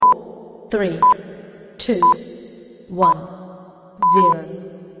3, 2, 1, 0.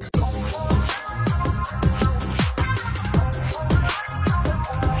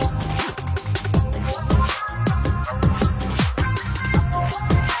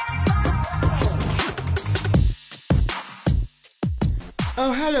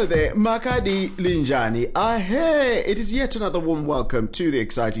 Oh, hello there, Makadi Linjani. Hey, it is yet another warm welcome to the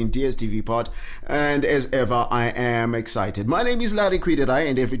exciting DStv pod, and as ever, I am excited. My name is Kwirirayi,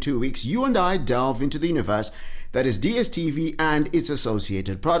 and every 2 weeks, you and I delve into the universe that is DStv and its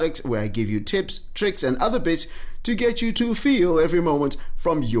associated products, where I give you tips, tricks, and other bits to get you to feel every moment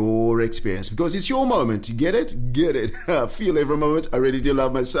from your experience, because it's your moment. You get it? Get it. Feel every moment. I really do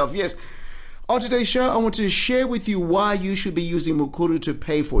love myself. Yes. On today's show, I want to share with you why you should be using Mukuru to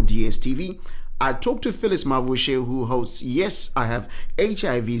pay for DStv. I talked to Phyllis Mavushe, who hosts Yes, I Have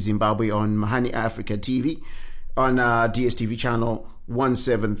HIV Zimbabwe on Mahani Africa TV on DStv channel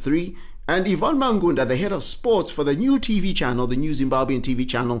 173. And Yvonne Mangunda, the head of sports for the new TV channel, the new Zimbabwean TV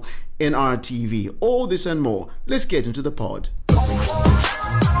channel, NRTV. All this and more. Let's get into the pod.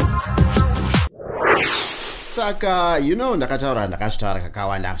 Shaka, you know,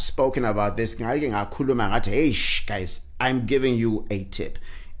 I've spoken about this. Hey, guys, I'm giving you a tip.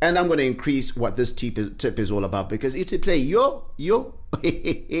 And I'm going to increase what this tip is all about, because it play yo,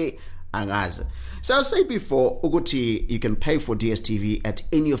 angazi. So I've said before, Uguti, you can pay for DStv at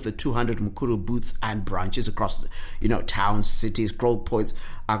any of the 200 Mukuru booths and branches across, towns, cities, growth points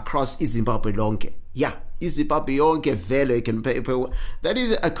across Zimbabwe lonke. Yeah, Zimbabwe lonke vele you can pay. That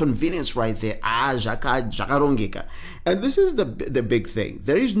is a convenience right there. Shaka. And this is the big thing.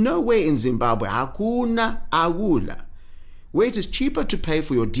 There is no way in Zimbabwe, hakuna agula, where it is cheaper to pay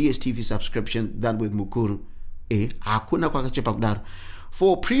for your DStv subscription than with Mukuru. Hakuna kwakachepa kudaro.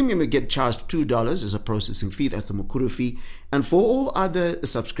 For premium, you get charged $2 as a processing fee. That's the Mukuru fee. And for all other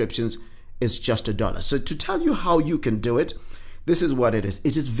subscriptions, it's just $1. So to tell you how you can do it, this is what it is.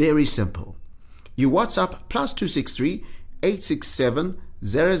 It is very simple. You WhatsApp +263 867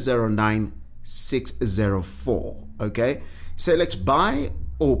 009 604. Okay. Select buy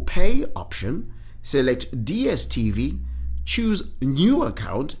or pay option. Select DStv. Choose new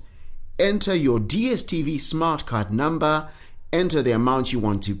account. Enter your DStv smart card number. Enter the amount you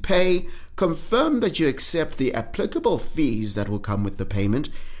want to pay. Confirm that you accept the applicable fees that will come with the payment.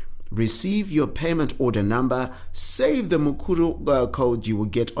 Receive your payment order number. Save the Mukuru code you will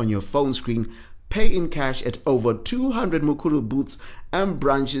get on your phone screen. Pay in cash at over 200 Mukuru booths and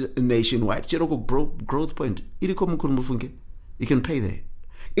branches nationwide. Growth point. You can pay there.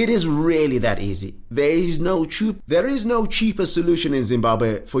 It is really that easy. There is no cheaper solution in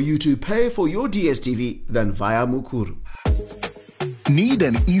Zimbabwe for you to pay for your DStv than via Mukuru. Need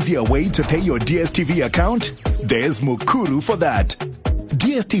an easier way to pay your DStv account? There's Mukuru for that.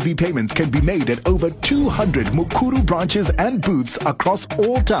 DStv payments can be made at over 200 Mukuru branches and booths across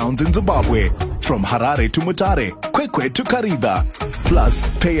all towns in Zimbabwe, from Harare to Mutare, Kwekwe to Kariba. Plus,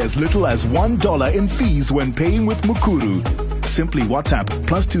 pay as little as $1 in fees when paying with Mukuru. Simply WhatsApp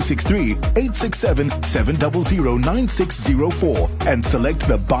 +263 867 700 9604 and select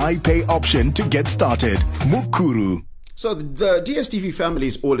the buy pay option to get started. Mukuru. So the DStv family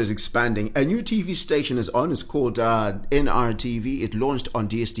is always expanding. A new TV station is on. It's called NRTV. It launched on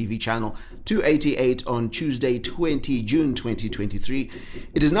DStv channel 288 on Tuesday, 20 June 2023.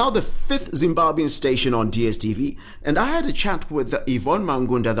 It is now the 5th Zimbabwean station on DStv. And I had a chat with Yvonne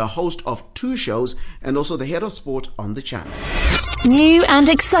Mangunda, the host of 2 shows and also the head of sport on the channel. New and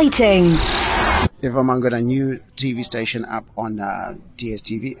exciting. Yvonne Mangunda, new TV station up on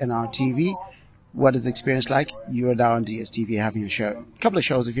DStv, NRTV. What is the experience like? You are now on DStv having a couple of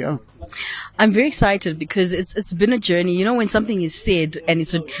shows of your own. I'm very excited because it's been a journey. You know, when something is said and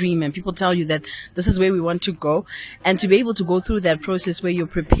it's a dream and people tell you that this is where we want to go, and to be able to go through that process where you're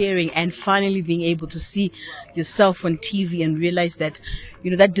preparing and finally being able to see yourself on TV and realize that,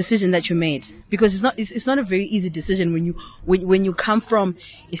 that decision that you made, because it's not a very easy decision when you come from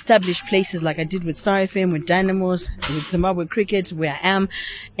established places like I did with Star FM, with Dynamos, with Zimbabwe Cricket, where I am,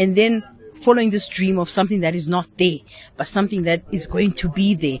 and then following this dream of something that is not there, but something that is going to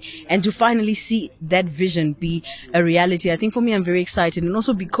be there, and to finally see that vision be a reality. I think for me, I'm very excited. And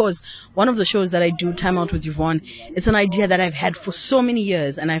also because one of the shows that I do, Time Out with Yvonne, it's an idea that I've had for so many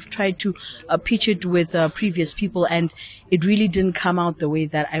years, and I've tried to pitch it with previous people, and it really didn't come out the way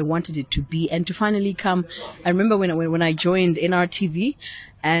that I wanted it to be. And to finally come, I remember when I joined NRTV,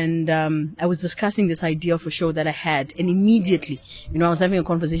 And I was discussing this idea of a show that I had, and immediately, I was having a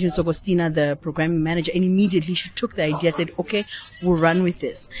conversation with Sogostina, the programming manager, and immediately she took the idea, said, okay, we'll run with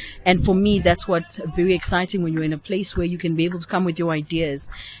this. And for me, that's what's very exciting when you're in a place where you can be able to come with your ideas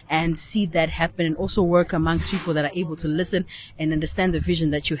and see that happen, and also work amongst people that are able to listen and understand the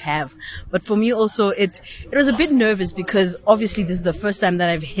vision that you have. But for me also, it was a bit nervous because obviously this is the first time that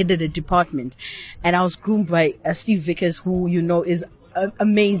I've headed a department, and I was groomed by Steve Vickers, who is an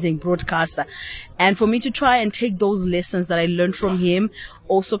amazing broadcaster. And for me to try and take those lessons that I learned from him,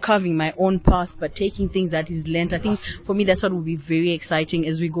 also carving my own path, but taking things that he's learned, I think for me that's what will be very exciting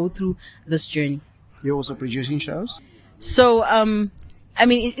as we go through this journey. You're also producing shows? So,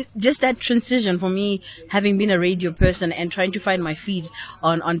 just that transition for me, having been a radio person and trying to find my feet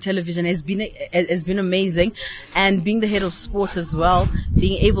on television has been amazing. And being the head of sports as well,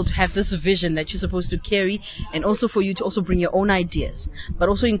 being able to have this vision that you're supposed to carry, and also for you to also bring your own ideas, but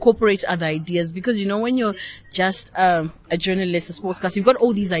also incorporate other ideas. Because, when you're just a journalist, a sportscaster, you've got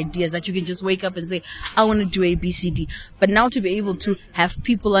all these ideas that you can just wake up and say, I want to do A, B, C, D. But now to be able to have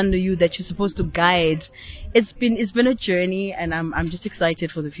people under you that you're supposed to guide, it's been a journey, and I'm just excited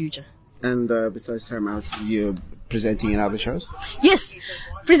for the future. And besides Time Out, you're presenting in other shows? Yes,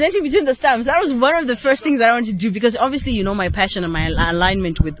 presenting Between the Stumps. That was one of the first things that I wanted to do, because obviously, my passion and my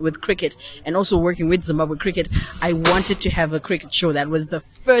alignment with cricket, and also working with Zimbabwe cricket, I wanted to have a cricket show. That was the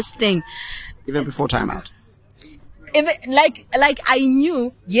first thing. Even before Time Out? Like I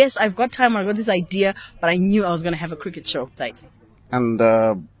knew, yes, I've got time, I've got this idea, but I knew I was going to have a cricket show. Exciting. And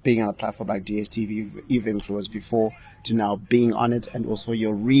being on a platform like DStv, you've influenced before to now being on it, and also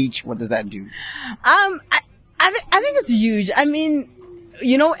your reach, what does that do? I think it's huge. I mean,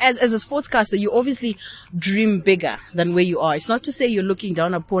 as a sportscaster, you obviously dream bigger than where you are. It's not to say you're looking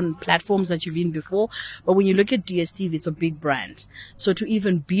down upon platforms that you've been before, but when you look at DStv, it's a big brand. So to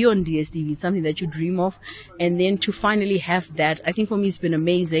even be on DStv is something that you dream of, and then to finally have that, I think for me it's been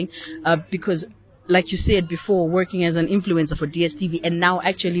amazing, because like you said before, working as an influencer for DStv and now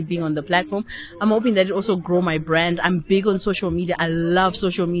actually being on the platform, I'm hoping that it also grow my brand. I'm big on social media. I love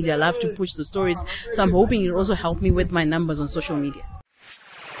social media. I love to push the stories. So I'm hoping it also help me with my numbers on social media.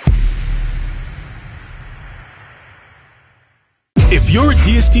 If you're a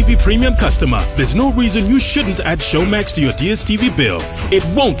DStv Premium customer, there's no reason you shouldn't add Showmax to your DStv bill. It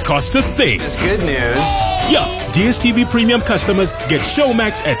won't cost a thing. That's good news. Yeah, DStv Premium customers get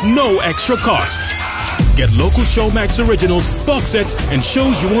Showmax at no extra cost. Get local Showmax originals, box sets, and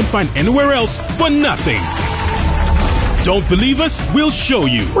shows you won't find anywhere else for nothing. Don't believe us? We'll show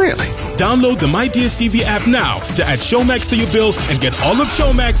you. Really? Download the My DStv app now to add Showmax to your bill and get all of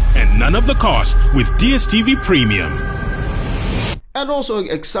Showmax and none of the cost with DStv Premium. And also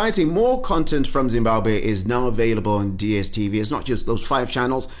exciting, more content from Zimbabwe is now available on DStv. It's not just those 5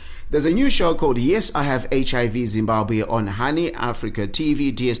 channels. There's a new show called Yes, I Have HIV Zimbabwe on Honey Africa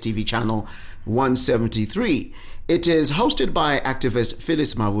TV, DStv channel 173. It is hosted by activist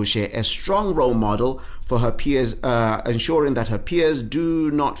Phyllis Mavushe, a strong role model for her peers, ensuring that her peers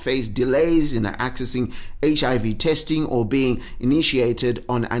do not face delays in accessing HIV testing or being initiated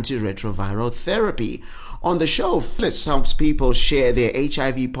on antiretroviral therapy. On the show, Phyllis helps people share their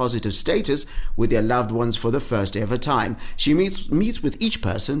HIV positive status with their loved ones for the first ever time. She meets with each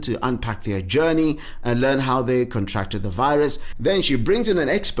person to unpack their journey and learn how they contracted the virus. Then she brings in an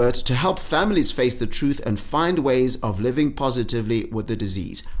expert to help families face the truth and find ways of living positively with the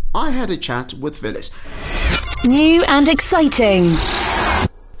disease. I had a chat with Phyllis. New and exciting.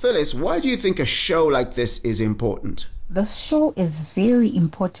 Phyllis, why do you think a show like this is important? The show is very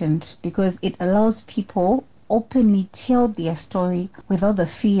important because it allows people openly tell their story without the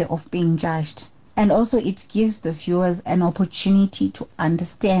fear of being judged. And also it gives the viewers an opportunity to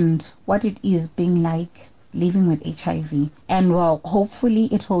understand what it is being like living with HIV. And well, hopefully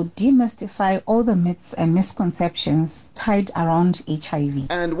it will demystify all the myths and misconceptions tied around HIV.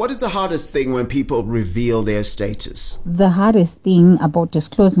 And what is the hardest thing when people reveal their status? The hardest thing about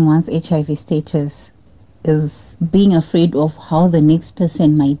disclosing one's HIV status is being afraid of how the next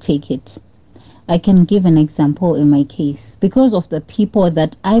person might take it. I can give an example in my case. Because of the people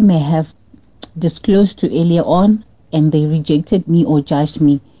that I may have disclosed to earlier on and they rejected me or judged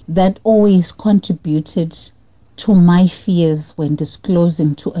me, that always contributed to my fears when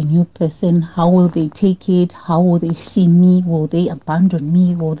disclosing to a new person. How will they take it? How will they see me? Will they abandon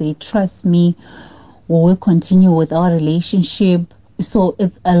me? Will they trust me? Will we continue with our relationship? So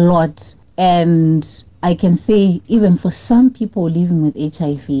it's a lot. And I can say even for some people living with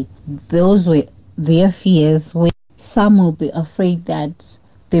HIV, those were their fears, where some will be afraid that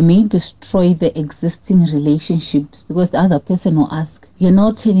they may destroy the existing relationships, because the other person will ask, you're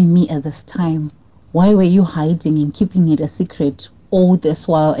not telling me at this time, why were you hiding and keeping it a secret all this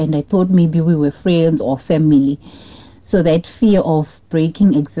while? And I thought maybe we were friends or family. So that fear of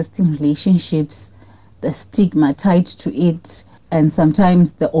breaking existing relationships, the stigma tied to it, and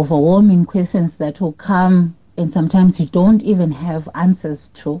sometimes the overwhelming questions that will come, and sometimes you don't even have answers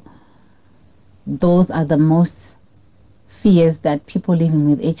to, those are the most fears that people living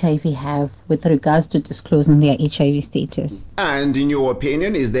with HIV have with regards to disclosing their HIV status. And in your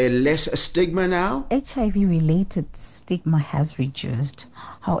opinion, is there less stigma now? HIV-related stigma has reduced.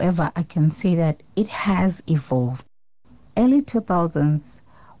 However, I can say that it has evolved. Early 2000s,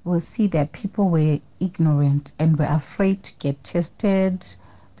 we'll see that people were ignorant and were afraid to get tested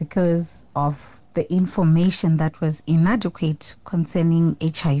because of the information that was inadequate concerning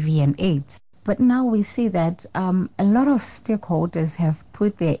HIV and AIDS. But now we see that a lot of stakeholders have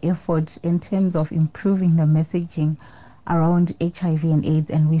put their effort in terms of improving the messaging around HIV and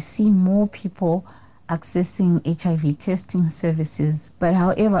AIDS, and we see more people accessing HIV testing services. But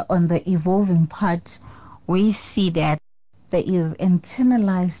however, on the evolving part, we see that there is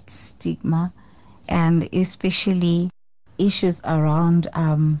internalized stigma, and especially issues around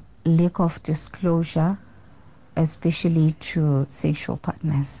lack of disclosure, especially to sexual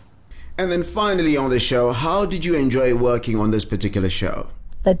partners. And then finally on the show, how did you enjoy working on this particular show?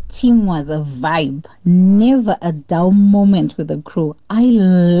 The team was a vibe, never a dull moment with the crew. I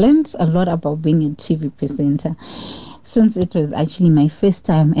learned a lot about being a TV presenter, since it was actually my first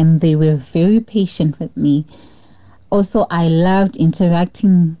time, and they were very patient with me. Also, I loved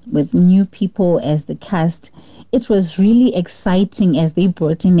interacting with new people as the cast. It was really exciting as they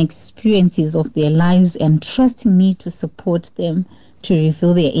brought in experiences of their lives and trusting me to support them to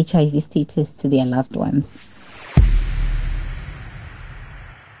reveal their HIV status to their loved ones.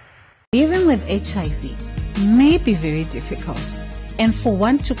 Living with HIV may be very difficult, and for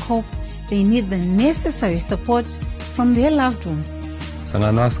one to cope, they need the necessary support from their loved ones. I'm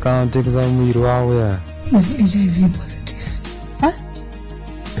HIV positive. Huh?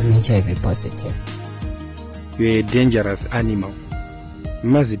 I'm HIV positive. You're a dangerous animal.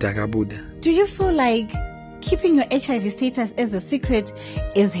 Do you feel like keeping your HIV status as a secret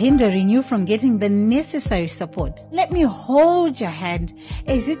is hindering you from getting the necessary support? Let me hold your hand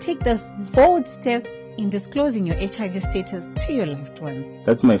as you take this bold step in disclosing your HIV status to your loved ones.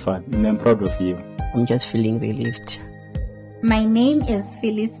 That's my fun, and I'm proud of you. I'm just feeling relieved. My name is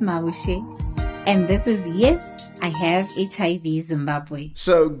Phyllis Mavushe, and this is Yes, I Have HIV Zimbabwe.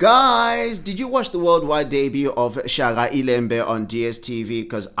 So guys, did you watch the worldwide debut of Shaka iLembe on DStv?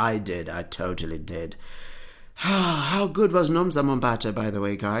 Because I did, I totally did. How good was Nomza Mombata, by the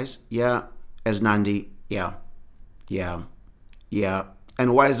way, guys? Yeah, as Nandi. Yeah.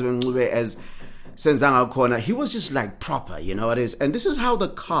 And Wise Ngube as Senzanga Corner. He was just like proper, you know what it is? And this is how the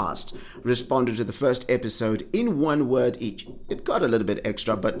cast responded to the first episode in one word each. It got a little bit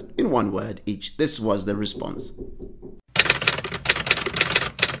extra, but in one word each. This was the response.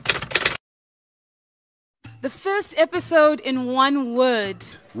 The first episode in one word.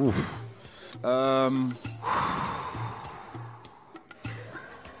 Oof.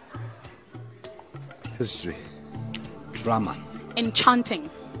 History. Drama. Enchanting.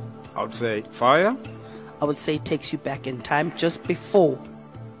 I would say fire. I would say it takes you back in time just before.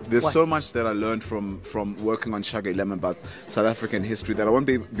 There's so much that I learned from working on Shaka iLembe about South African history that I won't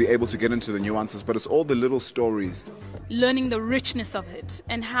be able to get into the nuances, but it's all the little stories. Learning the richness of it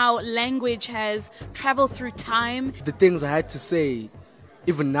and how language has traveled through time. The things I had to say,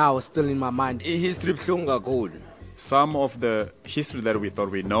 even now, are still in my mind. History. Some of the history that we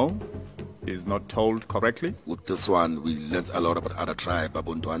thought we know is not told correctly. With this one, we learned a lot about other tribes,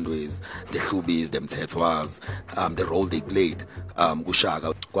 Abontwandwes, the Khubis, the Mthethwas, the role they played.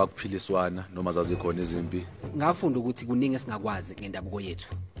 Kushaka. Kwakuphiliswana noma zazikhona izimpi. Ngafunda ukuthi kuningi esingakwazi ngendabuko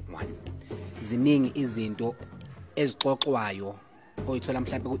yethu. 1. Ziningi izinto ezixoxwayo oyithola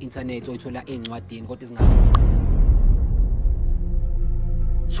mhlawumbe ku-internet, oyithola encwadini kodwa izingakho.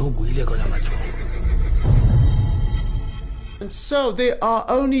 Sobuyile kola mathongo. And so there are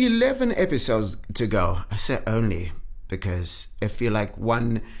only 11 episodes to go. I say only because I feel like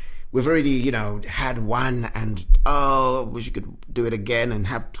we've already, had one and wish you could do it again and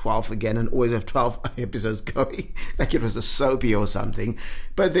have 12 again and always have 12 episodes going like it was a soapy or something.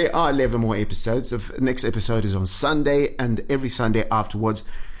 But there are 11 more episodes. The next episode is on Sunday and every Sunday afterwards.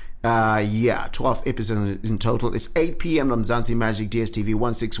 12 episodes in total. It's 8 p.m. on Mzansi Magic DStv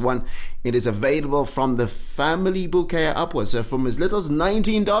 161. It is available from the family bouquet upwards. So from as little as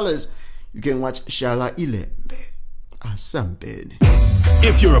 $19, you can watch Shaka iLembe. Asambeni.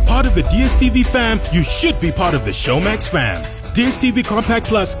 If you're a part of the DStv fam, you should be part of the Showmax fam. DStv Compact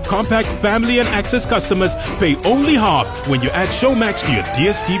Plus, Compact, Family and Access customers pay only half when you add Showmax to your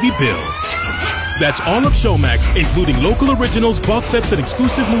DStv bill. That's all of Showmax, including local originals, box sets, and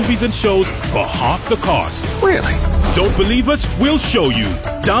exclusive movies and shows for half the cost. Really? Don't believe us? We'll show you.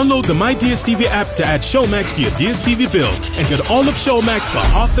 Download the My DStv app to add Showmax to your DStv bill and get all of Showmax for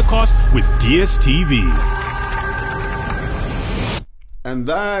half the cost with DStv. And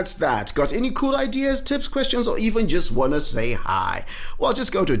that's that. Got any cool ideas, tips, questions, or even just want to say hi? Well,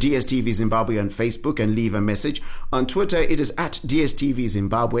 just go to DStv Zimbabwe on Facebook and leave a message. On Twitter, it is at DStv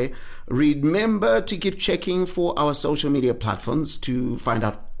Zimbabwe. Remember to keep checking for our social media platforms to find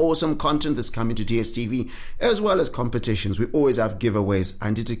out awesome content that's coming to DStv, as well as competitions. We always have giveaways.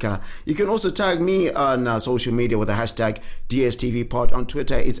 Anditika, you can also tag me on social media with the hashtag DSTVpod. On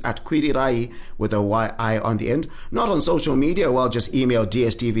Twitter, it's at Kwirirayi with a YI on the end. Not on social media, well, just email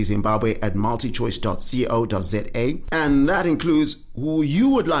dstvzimbabwe@multichoice.co.za. And that includes who you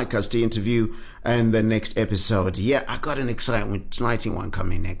would like us to interview in the next episode. Yeah, I got an exciting one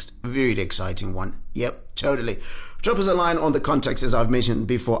coming next. A very exciting one. Yep, totally. Drop us a line on the contacts as I've mentioned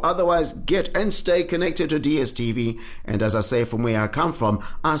before. Otherwise, get and stay connected to DStv. And as I say from where I come from,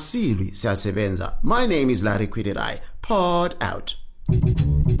 Asili Siasebenza. My name is Larry Kwirirayi. Pod out.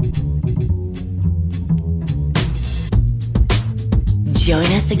 Join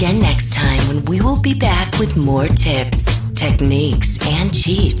us again next time when we will be back with more tips, techniques, and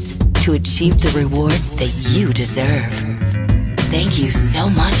cheats to achieve the rewards that you deserve. Thank you so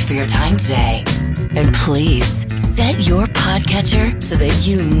much for your time today. And please set your podcatcher so that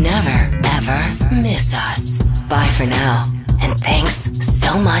you never, ever miss us. Bye for now. And thanks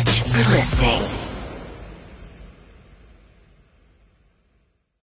so much for listening.